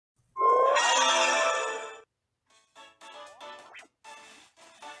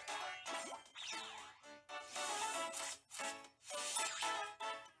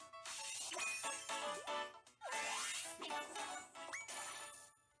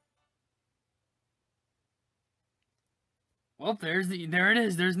Well, there it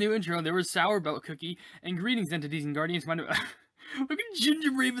is. There's new intro. There was Sour Belt Cookie and greetings, entities and guardians. Look at Ginger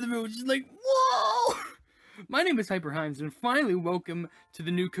Brave of the Moon. She's like, whoa! My name is HyperHimes, and finally, welcome to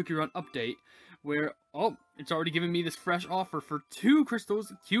the new Cookie Run update, where it's already giving me this fresh offer for 2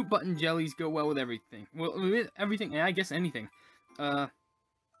 crystals. Cute button jellies go well with everything. Well, with everything, and I guess anything.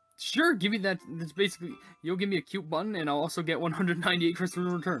 Sure, give me that. That's basically, you'll give me a cute button, and I'll also get 198 crystals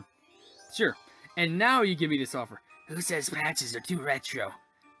in return. Sure. And now you give me this offer. Who says patches are too retro?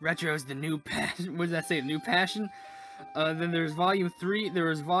 Retro's the new passion. What does that say? The new passion? Then there's Volume 3, there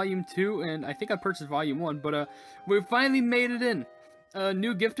was Volume 2, and I think I purchased Volume 1, but, we finally made it in.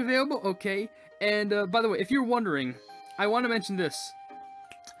 New gift available? Okay. And, by the way, if you're wondering, I want to mention this.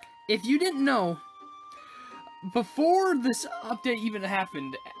 If you didn't know, before this update even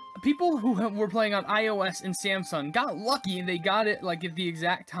happened, people who were playing on iOS and Samsung got lucky and they got it like at the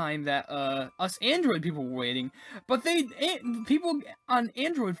exact time that us Android people were waiting. But people on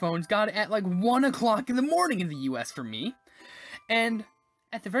Android phones got it at like 1 o'clock in the morning in the US for me. And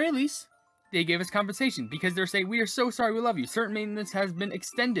at the very least, they gave us compensation because they're saying, "We are so sorry, we love you. Certain maintenance has been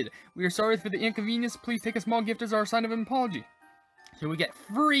extended. We are sorry for the inconvenience. Please take a small gift as our sign of apology." So we get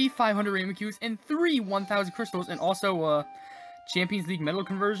free 500 Rainbow Cubes and 3 1,000 crystals, and also Champions League medal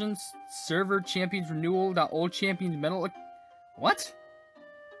conversions, server champions renewal, old champions medal. What?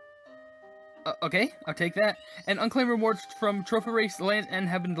 Okay, I'll take that. And unclaimed rewards from trophy race Land's End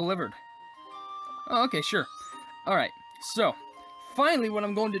have been delivered. Oh, okay, sure. Alright, so finally what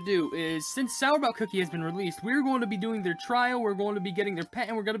I'm going to do is, since Sour Belt Cookie has been released, we're going to be doing their trial, we're going to be getting their pet,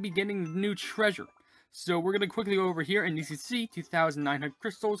 and we're going to be getting the new treasure. So we're going to quickly go over here, and you can see 2,900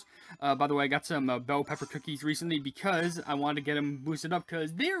 crystals. By the way, I got some bell pepper cookies recently because I wanted to get them boosted up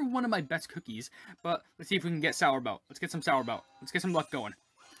because they're one of my best cookies. But let's see if we can get Sour Belt. Let's get some Sour Belt. Let's get some luck going.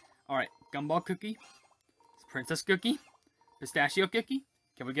 Alright, Gumball Cookie, Princess Cookie, Pistachio Cookie.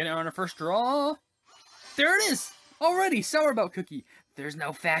 Can we get it on our first draw? There it is! Already, Sour Belt Cookie. There's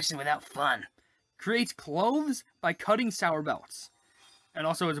no fashion without fun. Creates clothes by cutting Sour Belts. And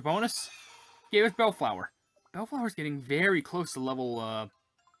also as a bonus, gave us Bellflower. Bellflower's getting very close to level,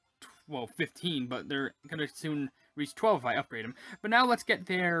 15, but they're gonna soon reach 12 if I upgrade them. But now let's get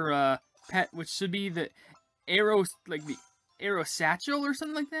their, pet, which should be the arrow, like the arrow satchel or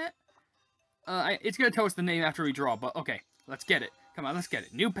something like that. It's gonna tell us the name after we draw, but okay, let's get it. Come on, let's get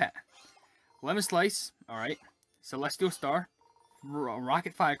it. New pet. Lemon Slice, alright. Celestial Star.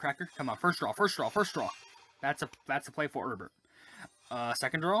 Rocket Firecracker. Come on, first draw, first draw, first draw. That's a play for Herbert.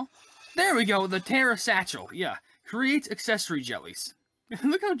 Second draw. There we go, the Terra Satchel. Yeah, creates accessory jellies.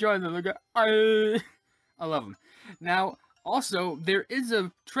 Look how dry they look. I love them. Now, also, there is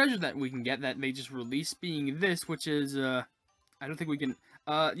a treasure that we can get that they just released, being this, which is, I don't think we can,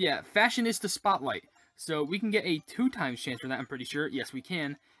 yeah, Fashionista Spotlight. So we can get a 2x chance for that, I'm pretty sure. Yes, we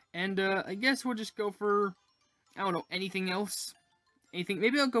can. And, I guess we'll just go for, I don't know, anything else.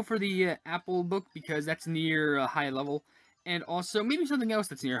 Maybe I'll go for the Apple book, because that's near high level. And also, maybe something else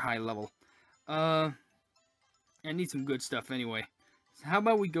that's near high level. I need some good stuff anyway. So how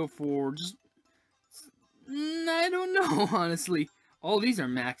about we go for just... I don't know, honestly. All these are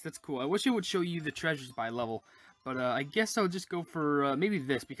max, that's cool. I wish it would show you the treasures by level. But I guess I'll just go for maybe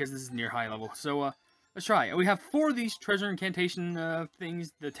this, because this is near high level. So, let's try. We have 4 of these treasure incantation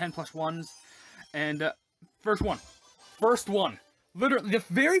things, the 10+1s. And, first one. First one. Literally, the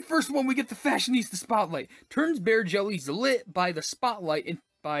very first one we get the Fashionista Spotlight. Turns Bear Jellies lit by the spotlight and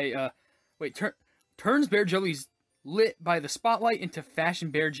by, turns Bear Jellies lit by the spotlight into Fashion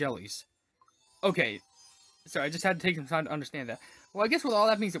Bear Jellies. Okay. Sorry, I just had to take some time to understand that. Well, I guess what all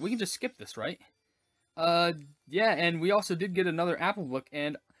that means that we can just skip this, right? Yeah, and we also did get another Apple book,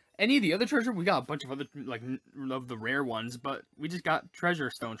 and any of the other treasure, we got a bunch of other, like, of the rare ones, but we just got treasure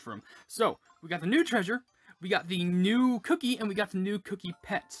stones from them. So, we got the new treasure. We got the new cookie, and we got the new cookie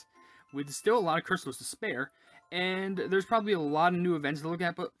pets, with still a lot of crystals to spare, and there's probably a lot of new events to look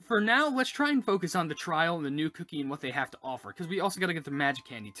at, but for now, let's try and focus on the trial and the new cookie and what they have to offer, because we also got to get the magic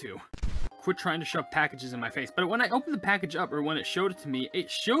candy, too. Quit trying to shove packages in my face, but when I opened the package up, or when it showed it to me,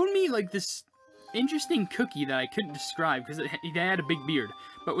 it showed me, like, this interesting cookie that I couldn't describe, because it had a big beard,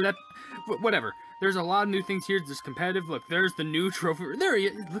 but with that, whatever. There's a lot of new things here. There's competitive. Look, there's the new trophy. There he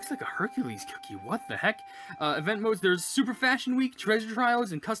is. It looks like a Hercules cookie. What the heck? Event modes. There's Super Fashion Week, treasure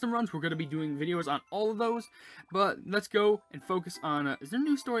trials, and custom runs. We're going to be doing videos on all of those. But let's go and focus on... is there a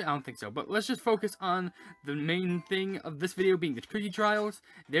new story? I don't think so. But let's just focus on the main thing of this video being the cookie trials.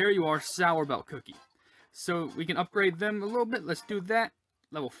 There you are, Sour Belt Cookie. So we can upgrade them a little bit. Let's do that.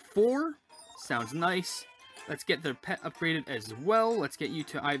 Level 4. Sounds nice. Let's get their pet upgraded as well. Let's get you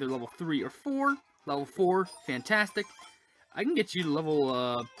to either level 3 or 4. Level 4, fantastic. I can get you to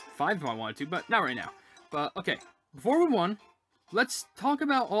level 5 if I wanted to, but not right now. But, okay, before we move on, let's talk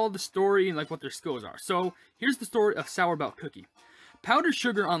about all the story and, like, what their skills are. So, here's the story of Sour Belt Cookie. Powdered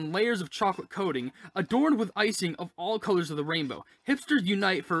sugar on layers of chocolate coating, adorned with icing of all colors of the rainbow. Hipsters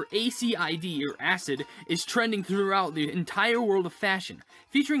unite for ACID, or acid, is trending throughout the entire world of fashion,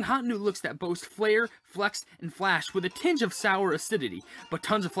 featuring hot new looks that boast flair, flex, and flash with a tinge of sour acidity, but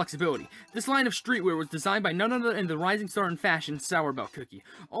tons of flexibility. This line of streetwear was designed by none other than the rising star in fashion, Sour Belt Cookie.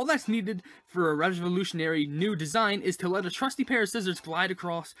 All that's needed for a revolutionary new design is to let a trusty pair of scissors glide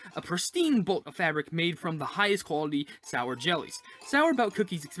across a pristine bolt of fabric made from the highest quality sour jellies. Sour Belt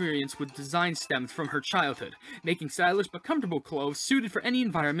Cookie's experience with design stems from her childhood, making stylish but comfortable clothes suited for any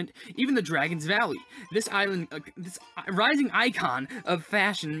environment, even the Dragon's Valley. This rising icon of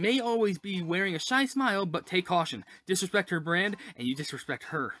fashion may always be wearing a shy smile, but take caution. Disrespect her brand, and you disrespect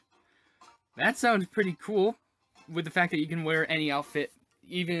her. That sounds pretty cool, with the fact that you can wear any outfit,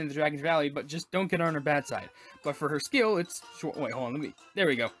 even in the Dragon's Valley, but just don't get on her bad side. But for her skill, it's short. Wait, hold on, there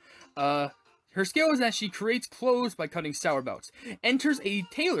we go. Her skill is that she creates clothes by cutting sour belts, enters a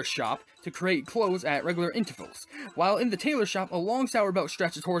tailor shop to create clothes at regular intervals. While in the tailor shop, a long sour belt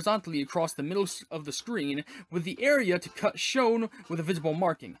stretches horizontally across the middle of the screen, with the area to cut shown with a visible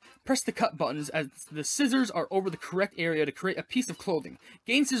marking. Press the cut buttons as the scissors are over the correct area to create a piece of clothing.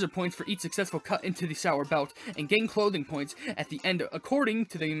 Gain scissor points for each successful cut into the sour belt, and gain clothing points at the end according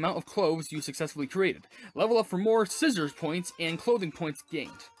to the amount of clothes you successfully created. Level up for more scissors points and clothing points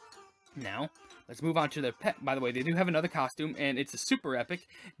gained. Now, let's move on to their pet. By the way, they do have another costume, and it's a super epic,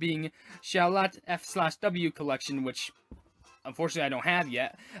 being Charlotte F/W collection, which, unfortunately, I don't have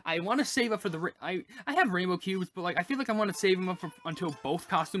yet. I want to save up for the... I have rainbow cubes, but, like, I feel like I want to save them up until both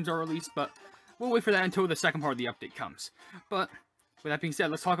costumes are released, but we'll wait for that until the second part of the update comes. But, with that being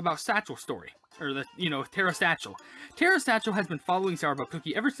said, let's talk about Satchel's story. Or the, Terra Satchel. Terra Satchel has been following Sour Belt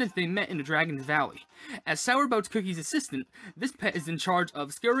Cookie ever since they met in the Dragon's Valley. As Sour Belt Cookie's assistant, this pet is in charge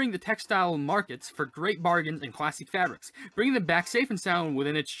of scouring the textile markets for great bargains and classic fabrics, bringing them back safe and sound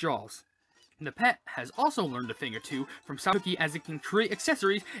within its jaws. The pet has also learned a thing or two from Sour Cookie, as it can create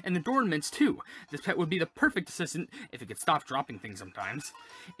accessories and adornments too. This pet would be the perfect assistant if it could stop dropping things sometimes.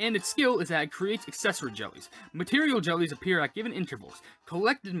 And its skill is that it creates accessory jellies. Material jellies appear at given intervals.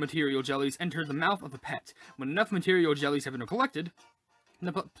 Collected material jellies enter the mouth of the pet. When enough material jellies have been collected,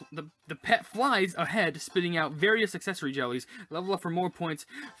 the pet flies ahead, spitting out various accessory jellies. Level up for more points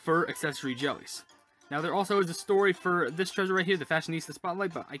for accessory jellies. Now, there also is a story for this treasure right here, the Fashionista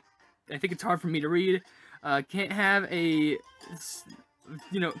Spotlight, but I think it's hard for me to read. Can't have a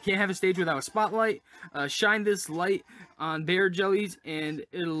stage without a spotlight. Shine this light on bear jellies, and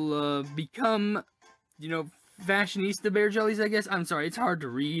it'll become, fashionista bear jellies, I guess. I'm sorry, it's hard to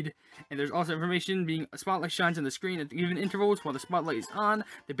read. And there's also information being a spotlight shines on the screen at even intervals while the spotlight is on.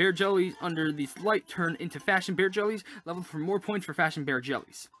 The bear jellies under this light turn into fashion bear jellies. Level for more points for fashion bear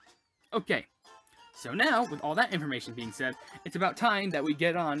jellies. Okay. So now, with all that information being said, it's about time that we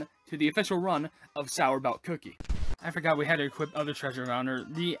get on to the official run of Sour Belt Cookie. I forgot we had to equip other treasure around her.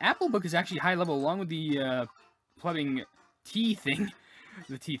 The apple book is actually high level, along with the plumbing tea thing.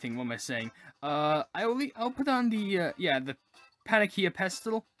 The tea thing, what am I saying? I'll put on the Panakia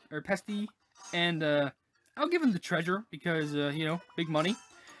Pestle, or Pesty, and I'll give him the treasure, because, big money.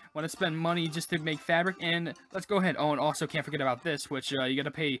 Want to spend money just to make fabric, and let's go ahead. Oh, and also can't forget about this, which you gotta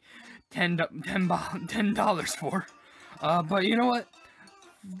pay $10 for. But you know what?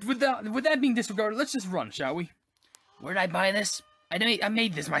 With that being disregarded, let's just run, shall we? Where did I buy this? I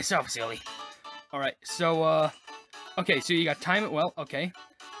made this myself, silly. All right, so okay, so you got time it well. Okay,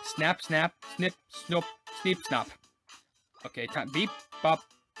 snap, snap, snip, snop, sneep, snop. Okay, time beep, bop,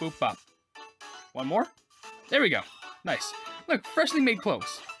 boop, bop. One more. There we go. Nice. Look, freshly made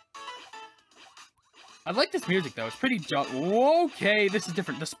clothes. I like this music, though. It's pretty okay, this is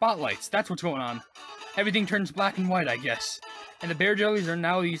different. The spotlights, that's what's going on. Everything turns black and white, I guess. And the bear jellies are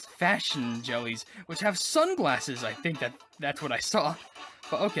now these fashion jellies, which have sunglasses. I think that's what I saw.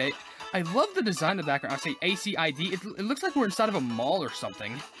 But okay, I love the design of the background. I say ACID. It looks like we're inside of a mall or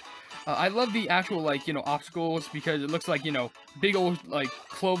something. I love the actual, obstacles, because it looks like, big old,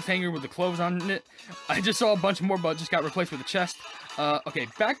 clothes hanger with the clothes on it. I just saw a bunch more, but just got replaced with a chest. Okay,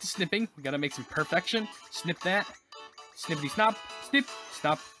 back to snipping. We gotta make some perfection. Snip that. Snippity snop. Snip.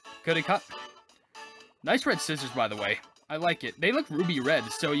 Snop. Goody cut. Nice red scissors, by the way. I like it. They look ruby red,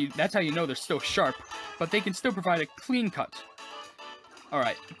 so that's how you know they're still sharp, but they can still provide a clean cut.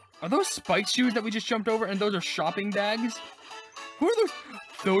 Alright. Are those spike shoes that we just jumped over, and those are shopping bags? Who are those?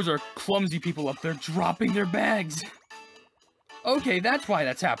 Those are clumsy people up there dropping their bags. Okay, that's why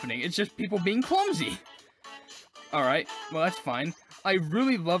that's happening. It's just people being clumsy. Alright, well that's fine. I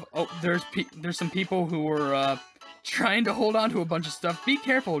really love... Oh, there's some people who are trying to hold on to a bunch of stuff. Be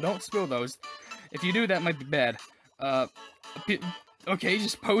careful, don't spill those. If you do, that might be bad. Okay,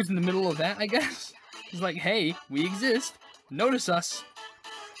 just pose in the middle of that, I guess. It's like, hey, we exist. Notice us.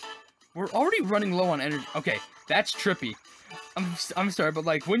 We're already running low on energy. Okay, that's trippy. I'm sorry, but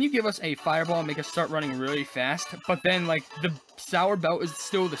like, when you give us a fireball and make us start running really fast, but then like, the sour belt is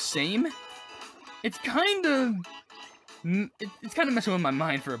still the same, it's kind of... It's kind of messing with my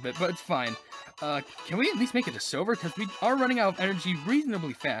mind for a bit, but it's fine. Can we at least make it to silver? Because we are running out of energy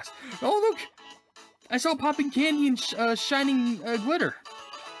reasonably fast. Oh, look! I saw popping candy and shining glitter.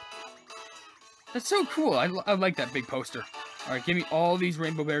 That's so cool. I like that big poster. Alright, give me all these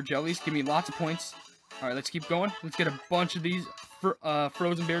rainbow bear jellies. Give me lots of points. Alright, let's keep going. Let's get a bunch of these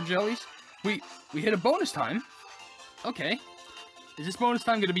frozen bear jellies. We hit a bonus time. Okay. Is this bonus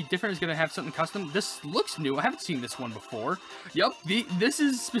time going to be different? Is it going to have something custom? This looks new. I haven't seen this one before. Yup, this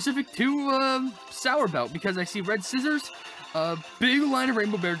is specific to Sour Belt because I see red scissors, big line of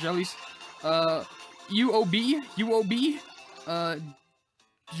rainbow bear jellies, UOB,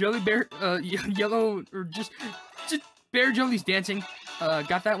 jelly bear, yellow, or just bear jellies dancing.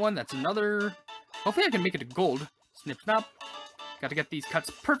 Got that one. That's another. Hopefully I can make it to gold. Snip, snap. Got to get these cuts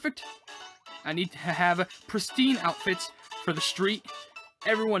perfect. I need to have pristine outfits for the street.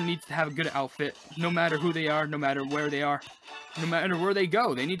 Everyone needs to have a good outfit, no matter who they are, no matter where they are, no matter where they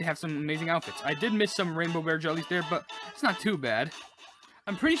go. They need to have some amazing outfits. I did miss some rainbow bear jellies there, but it's not too bad.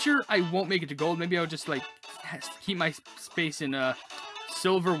 I'm pretty sure I won't make it to gold. Maybe I'll just, like, keep my space in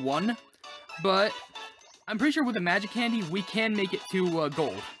silver 1. But I'm pretty sure with the magic candy, we can make it to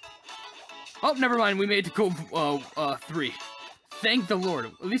gold. Oh, never mind. We made it to gold 3. Thank the Lord.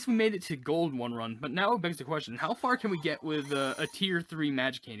 At least we made it to gold 1 run. But now it begs the question, how far can we get with a tier 3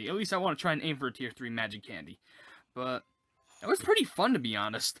 magic candy? At least I want to try and aim for a tier 3 magic candy. But that was pretty fun, to be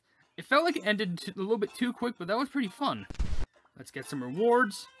honest. It felt like it ended a little bit too quick, but that was pretty fun. Let's get some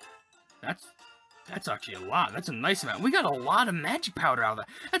rewards. That's actually a lot. That's a nice amount. We got a lot of magic powder out of that.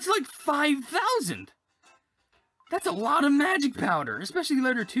 That's like 5,000. That's a lot of magic powder. Especially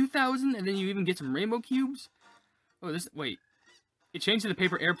later 2,000, and then you even get some rainbow cubes. Oh, wait. It changed to the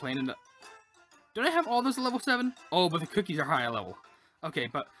paper airplane, and don't I have all those at level 7? Oh, but the cookies are high level. Okay,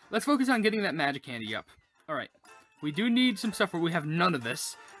 but let's focus on getting that magic candy up. Alright. We do need some stuff where we have none of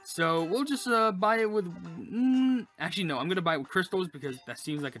this. So, we'll just buy it with... actually, no. I'm going to buy it with crystals because that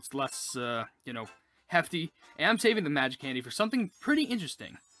seems like it's less, you know, hefty. And I'm saving the magic candy for something pretty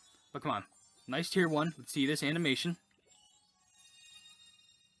interesting. But come on. Nice tier 1. Let's see this animation.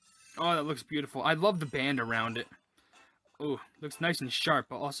 Oh, that looks beautiful. I love the band around it. Oh, looks nice and sharp,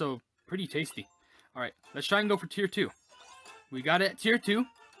 but also pretty tasty. Alright, let's try and go for tier 2. We got it at tier 2.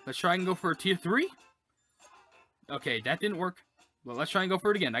 Let's try and go for a tier 3. Okay, that didn't work. Well, let's try and go for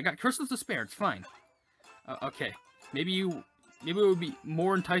it again. I got crystals to spare, it's fine. Okay, maybe we would be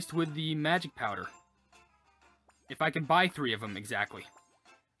more enticed with the magic powder. If I can buy 3 of them, exactly.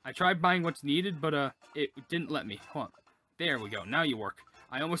 I tried buying what's needed, but it didn't let me. Hold on. There we go, now you work.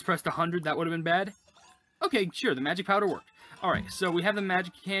 I almost pressed 100, that would have been bad. Okay, sure, the magic powder worked. Alright, so we have the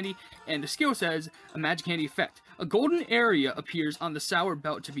magic candy, and the skill says, a magic candy effect. A golden area appears on the sour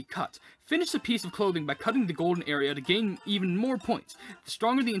belt to be cut. Finish a piece of clothing by cutting the golden area to gain even more points. The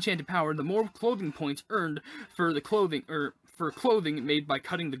stronger the enchanted power, the more clothing points earned for the clothing, for clothing made by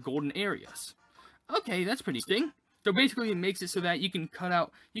cutting the golden areas. Okay, that's pretty interesting. So basically it makes it so that you can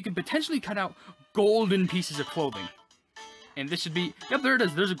potentially cut out golden pieces of clothing. And this should be, yep, there it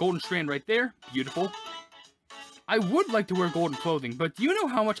is. There's a golden strand right there. Beautiful. I would like to wear golden clothing, but do you know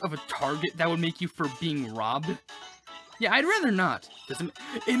how much of a target that would make you for being robbed? Yeah, I'd rather not.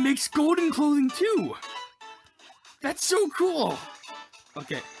 It makes golden clothing too! That's so cool!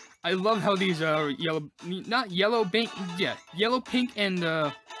 Okay, I love how these yellow, yellow, pink,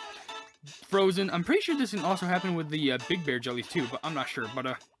 and frozen. I'm pretty sure this can also happen with the big bear jellies too, but I'm not sure.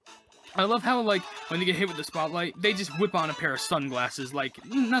 But I love how, like, when they get hit with the spotlight, they just whip on a pair of sunglasses, like,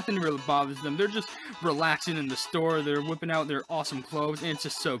 nothing really bothers them. They're just relaxing in the store, they're whipping out their awesome clothes, and it's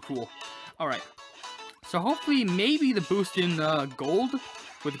just so cool. Alright, so hopefully, maybe the boost in gold,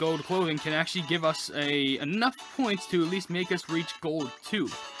 with gold clothing, can actually give us enough points to at least make us reach gold 2.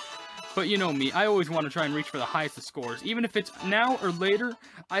 But you know me, I always want to try and reach for the highest of scores. Even if it's now or later,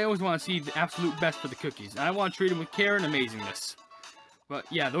 I always want to see the absolute best for the cookies. And I want to treat them with care and amazingness. But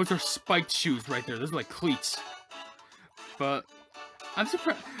yeah, those are spiked shoes right there. Those are like cleats. But I'm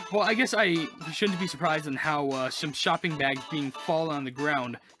surprised. Well, I guess I shouldn't be surprised on how some shopping bags being fallen on the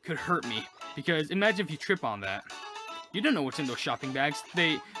ground could hurt me. Because imagine if you trip on that. You don't know what's in those shopping bags.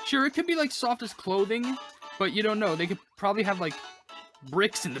 Sure, it could be like soft as clothing, but you don't know. They could probably have, like,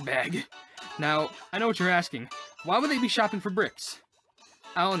 bricks in the bag. Now, I know what you're asking. Why would they be shopping for bricks?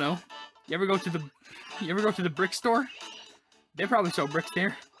 I don't know. You ever go to the brick store? They probably sell bricks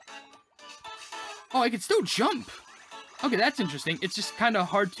there. Oh, I can still jump. Okay, that's interesting. It's just kind of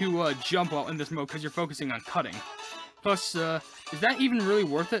hard to jump while in this mode because you're focusing on cutting. Plus, is that even really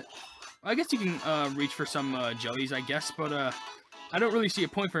worth it? I guess you can reach for some jellies, I guess, but I don't really see a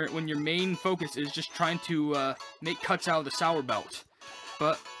point for it when your main focus is just trying to make cuts out of the sour belt.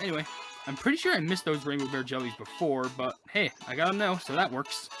 But anyway, I'm pretty sure I missed those Rainbow Bear jellies before, but hey, I got them now, so that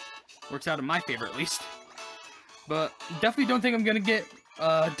works. Works out in my favor, at least. But definitely don't think I'm gonna get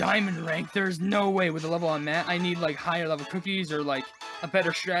diamond rank. There's no way with the level I'm at. I need like higher level cookies or like a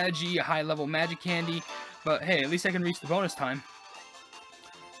better strategy, a high level magic candy. But hey, at least I can reach the bonus time.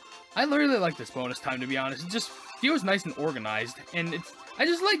 I really like this bonus time, to be honest. It just feels nice and organized, and I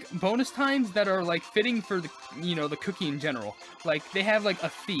just like bonus times that are like fitting for the, you know, the cookie in general. Like they have like a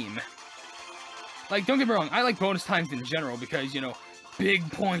theme. Like, don't get me wrong, I like bonus times in general because, you know, big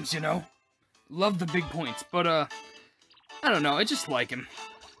points, you know. Love the big points, but I don't know, I just like them.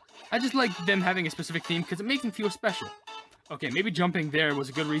 I just like them having a specific theme because it makes them feel special. Okay, maybe jumping there was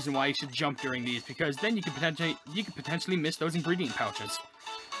a good reason why you should jump during these, because then you could potentially miss those ingredient pouches.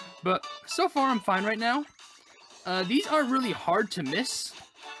 But so far I'm fine right now. These are really hard to miss.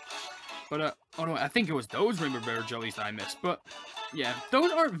 But oh no, I think it was those Rainbow Bear jellies that I missed. But yeah,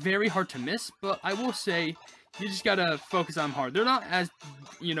 those aren't very hard to miss, but I will say you just gotta focus on them hard. They're not as,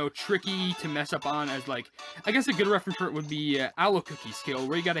 you know, tricky to mess up on as, like, I guess a good reference for it would be Aloe Cookie skill,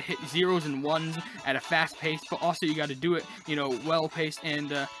 where you gotta hit zeros and ones at a fast pace, but also you gotta do it, you know, well-paced,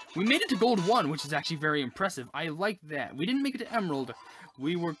 and we made it to Gold 1, which is actually very impressive. I like that. We didn't make it to Emerald.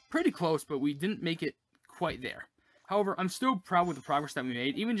 We were pretty close, but we didn't make it quite there. However, I'm still proud with the progress that we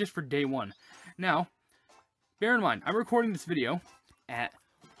made, even just for day 1. Now, bear in mind, I'm recording this video at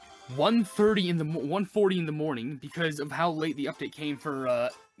 1:40 in the morning because of how late the update came for,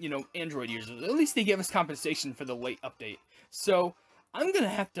 you know, Android users. At least they gave us compensation for the late update. So, I'm gonna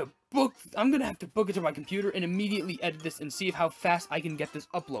have to book it to my computer and immediately edit this and see how fast I can get this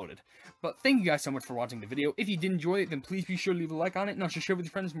uploaded. But thank you guys so much for watching the video. If you did enjoy it, then please be sure to leave a like on it, and also share with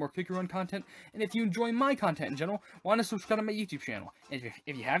your friends more Cookie Run content. And if you enjoy my content in general, want to subscribe to my YouTube channel. And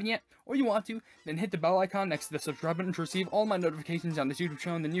if you haven't yet, or you want to, then hit the bell icon next to the subscribe button to receive all my notifications on this YouTube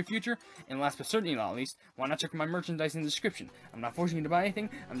channel in the near future. And last but certainly not least, why not check my merchandise in the description? I'm not forcing you to buy anything,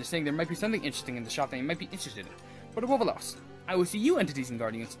 I'm just saying there might be something interesting in the shop that you might be interested in. But above all else, I will see you entities and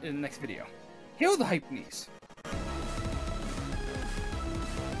guardians in the next video. Hail the Hypenese!